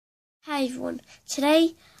Hi everyone,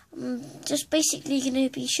 today I'm just basically going to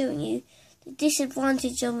be showing you the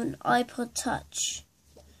disadvantage of an iPod Touch.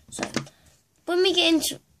 So, when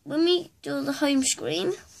we do the home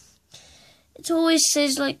screen, it always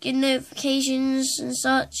says like your notifications and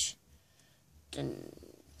such. And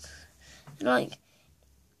like,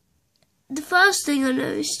 the first thing I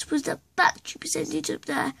noticed was the battery percentage up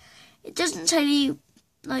there. It doesn't tell you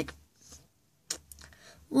like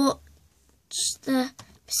what's the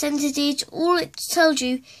percentage. All it tells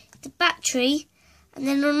you is the battery, and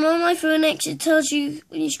then on my iPhone X it tells you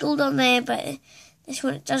when you scroll down there, but this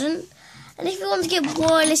one it doesn't. And if you want to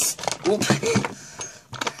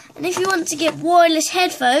get wireless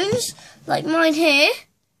headphones like mine here,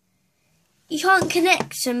 you can't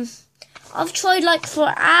connect them. I've tried like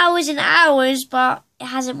for hours and hours, but it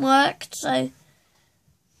hasn't worked. So,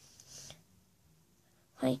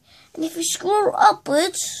 okay. And if you scroll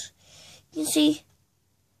upwards, you can see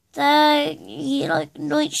there, you like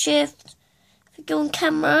night shift. If you go on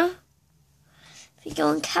camera,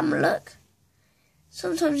 look.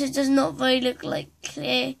 Sometimes it does not very look like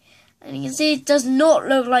clear, and you can see it does not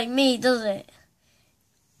look like me, does it?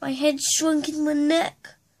 My head's shrunk in my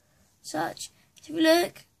neck, such. If you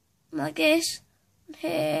look like this, and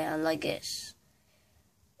here, and like this,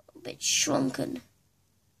 a bit shrunken.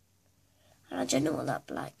 And I don't know what that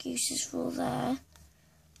black use is for there.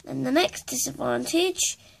 And the next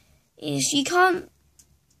disadvantage is you can't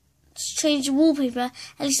change the wallpaper.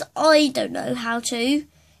 At least I don't know how to.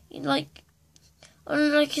 Like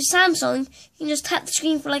on like a Samsung, you can just tap the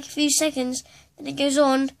screen for like a few seconds, then it goes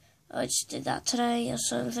on. I just did that today or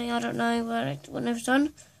something. I don't know when it was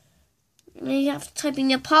done. And then you have to type in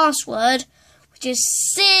your password, which is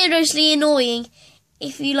seriously annoying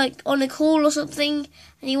if you like on a call or something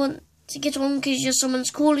and you want to get on because someone's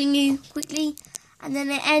calling you quickly, and then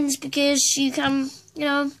it ends because you can, you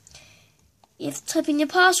have to type in your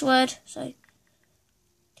password. So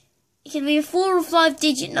it can be a 4 or 5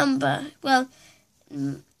 digit number. Well,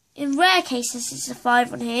 in rare cases it's a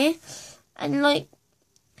 5 on here. And like,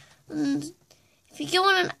 if you go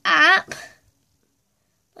on an app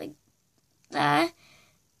like there,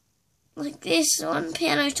 like this on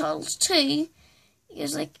Piano Tiles 2, it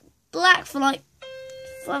goes like black for like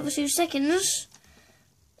 5 or 2 seconds.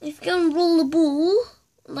 If you go and roll the ball,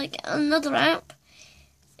 like another app,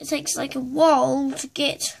 it takes like a while to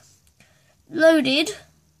get loaded.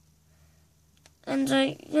 And,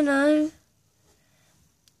 I don't know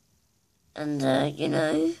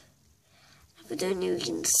if you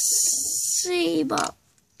can see, but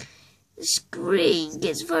the screen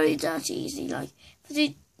gets very dirty easily. Like,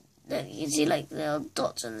 you can see like the little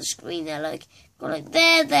dots on the screen there, like, go like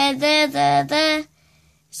there. It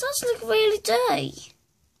starts to look really dirty.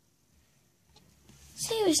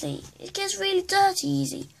 Seriously, it gets really dirty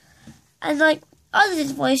easy. And like other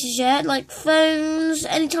devices, like phones,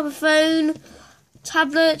 any type of phone,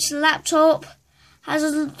 tablet, laptop, has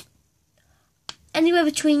anywhere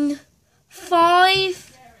between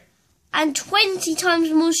 5 and 20 times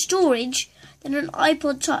more storage than an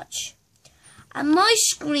iPod Touch. And my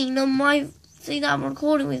screen on my thing that I'm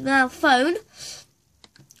recording with now, phone,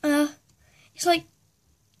 it's like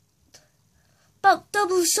about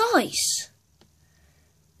double the size.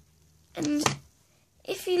 And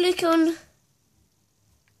if you look on,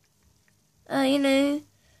 if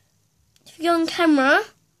you go on camera,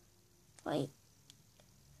 wait,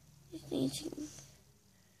 just need to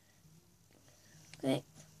click.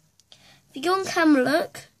 If you go on camera,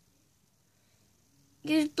 look, it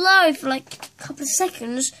goes blurry for like a couple of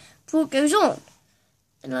seconds before it goes on.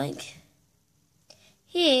 And like,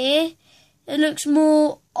 here, it looks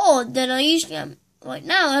more odd than I usually am. Right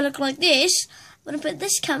now, I look like this. When I put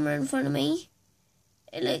this camera in front of me,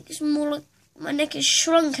 it looks more like my neck is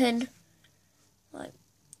shrunken. Like,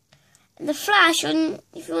 and the flash on,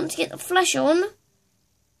 if you want to get the flash on,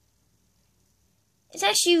 it's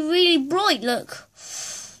actually really bright. Look,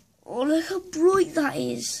 oh look how bright that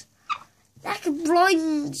is. That could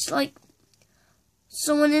blind like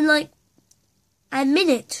someone in like a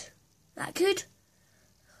minute. That could.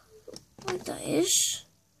 How bright that is.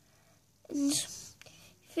 And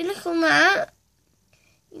if you look on that,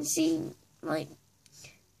 you can see, like,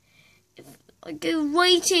 if I go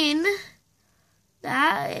right in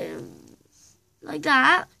that, like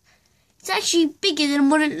that, it's actually bigger than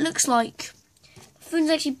what it looks like. The phone's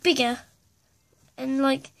actually bigger. And,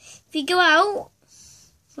 like, if you go out,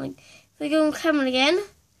 like, if I go on camera again,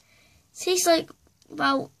 it takes, like,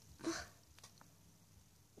 about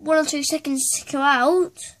 1 or 2 seconds to go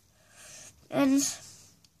out. And,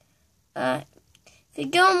 if you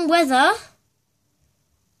go on weather,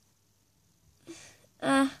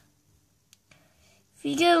 if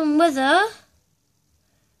you go on weather,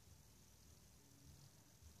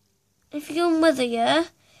 yeah,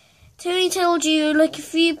 it only tells you like a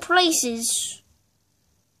few places.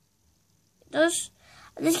 It does.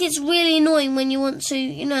 And this gets really annoying when you want to,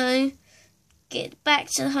 you know, get back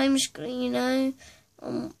to the home screen, you know,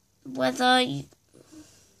 on weather.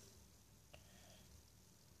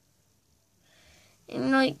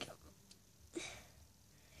 And like, it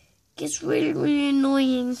gets really, really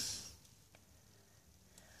annoying.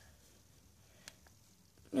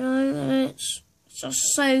 You know, and it's just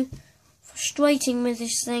so frustrating with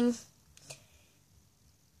this thing.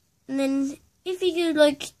 And then if you go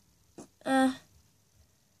like,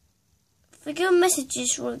 if I go on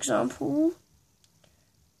messages, for example,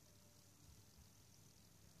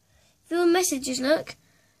 if you're on messages, look,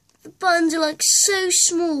 the buttons are like so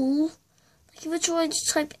small. Like if I try to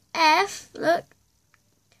type F, look,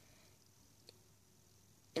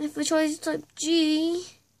 and if I try to type G,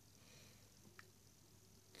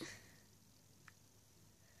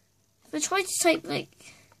 if I try to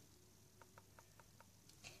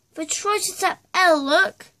type L,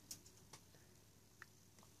 look,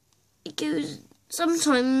 it goes,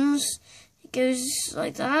 sometimes it goes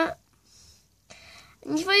like that.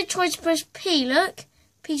 And if I try to press P, look,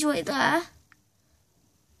 P's right there.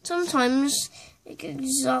 Sometimes it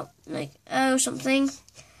goes up like O or something.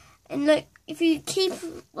 And look, if you keep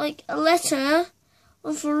like a letter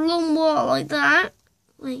on for a long while like that,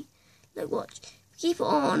 like, look, watch. Keep it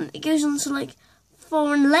on, it goes on to like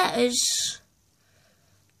foreign letters,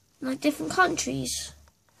 like different countries.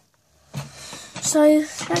 So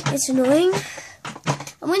that gets annoying.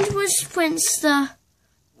 And when you press the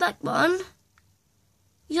back button,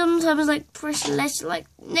 you sometimes like press the letter like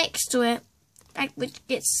next to it, like, which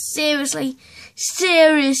gets seriously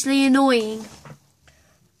annoying.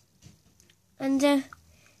 And the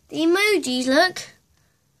emojis, look.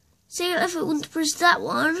 See if I want to press that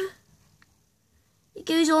one, it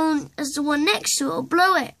goes on as the one next to it, or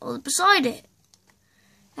below it, or beside it.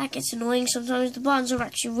 That gets annoying. Sometimes the buttons are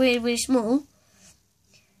actually really, really small.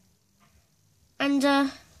 And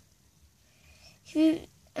like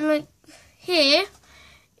here,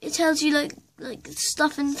 it tells you like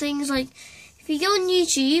stuff and things. Like if you go on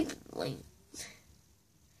YouTube, like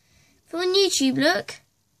if you're on YouTube, look,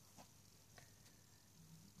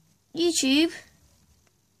 YouTube.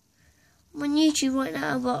 I'm on YouTube right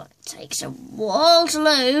now, but it takes a while to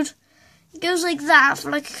load. It goes like that for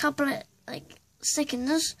like a couple of like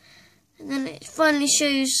seconds, and then it finally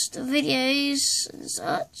shows the videos and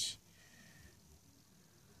such.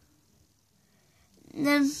 And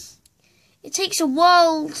then it takes a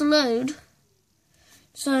while to load,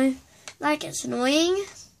 so that gets annoying.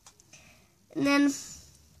 And then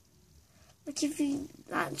like if you,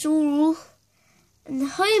 that's all. And the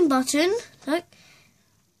home button, look,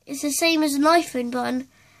 it's the same as an iPhone button.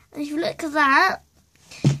 And if you look at that,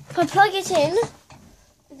 if I plug it in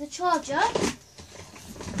with the charger,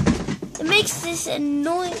 it makes this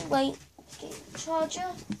annoying, wait, get the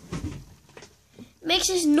charger. It makes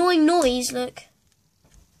this annoying noise, look.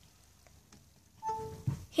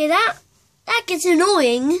 Hear that? That gets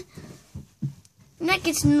annoying. And that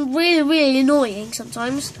gets really, really annoying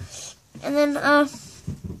sometimes. And then, if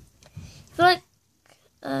you like,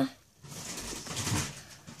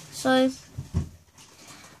 so,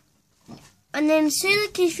 and then say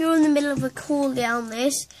like if you're in the middle of a call down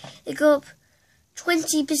this, it go up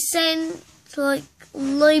 20% to like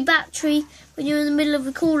low battery when you're in the middle of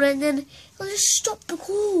a call, and then it'll just stop the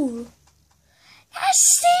call.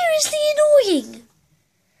 That's seriously annoying.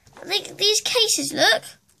 I think these cases, look,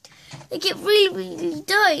 they get really, really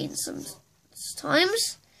dirty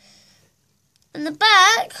sometimes. And the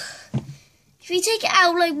back, if you take it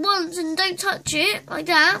out like once and don't touch it like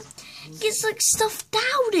that, it gets like stuff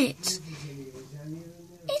down it.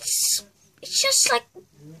 It's just like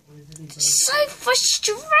so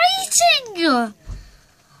frustrating. I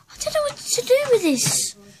don't know what to do with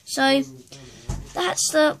this. So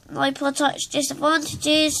that's the iPod Touch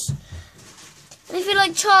disadvantages. And if you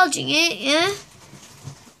like charging it,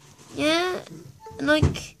 yeah, and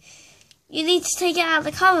like you need to take it out of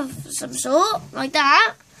the cover of some sort, like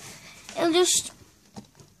that, it'll just,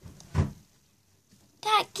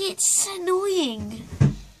 that gets annoying.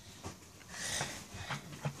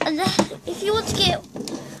 And if you want to get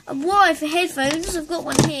a wire for headphones, I've got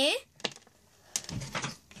one here.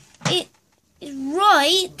 It is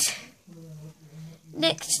right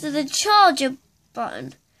next to the charger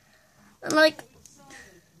button. And like,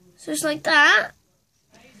 so it's like that.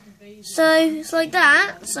 So it's like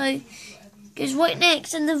that. So it goes right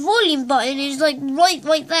next, and the volume button is like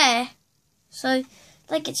right there. So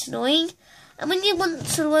that gets annoying. And when you want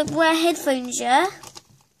to like wear headphones, yeah,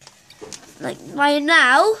 like right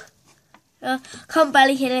now, can't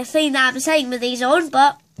barely hear the thing that I'm saying with these on,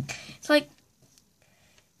 but it's like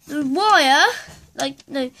the wire, like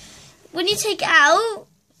no, when you take it out,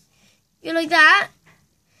 you're like that.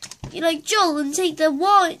 You like Joel and take the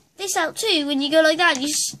wire this out too. When you go like that,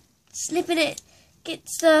 you slip in it,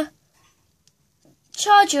 gets the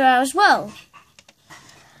charger out as well.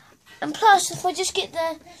 And plus, if I just get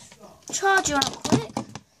the charger out quick.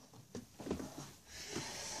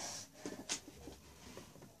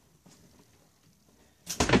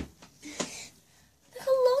 Look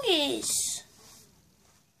how long it is.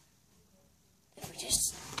 If we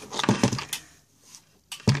just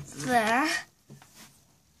there.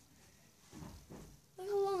 Look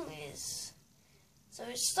how long it is. So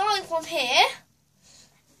it's starting from here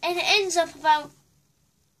and it ends up about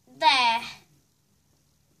there.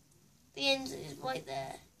 The end is right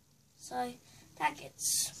there. So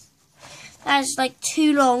that's like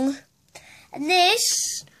too long. And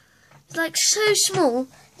this is like so small.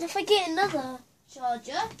 And if I get another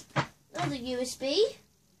charger, another USB.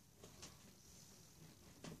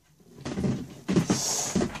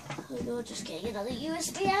 Oh, you're just getting another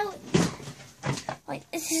USB out. Right,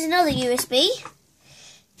 this is another USB.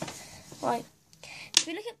 Right. If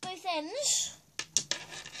we look at both ends,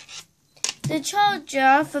 the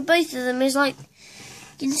charger for both of them is like,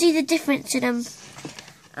 you can see the difference in them.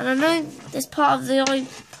 And I know there's part of the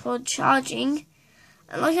iPod charging.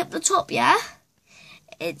 And like at the top, yeah,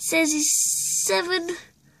 it says it's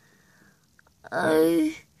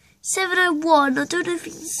 701. I don't know if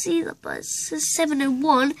you can see that, but it says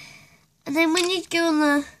 701. And then when you go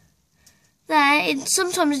on there,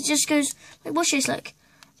 sometimes it just goes, like, watch this, look.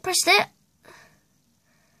 Press it.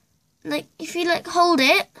 Like, if you, like, hold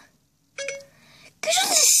it, goes on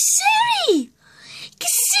to Siri!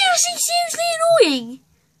 It's seriously annoying.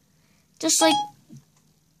 Just like...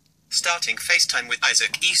 Starting FaceTime with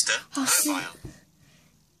Isaac Easter. Mobile.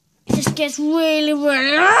 It just gets really,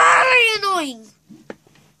 really annoying.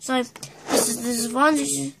 So, this is the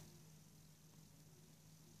disadvantage.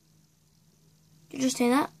 You just hear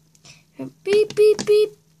that? Beep, beep,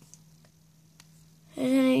 beep.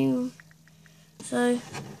 So,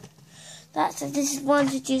 that's the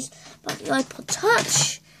disadvantages about the iPod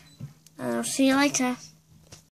Touch. And I'll see you later.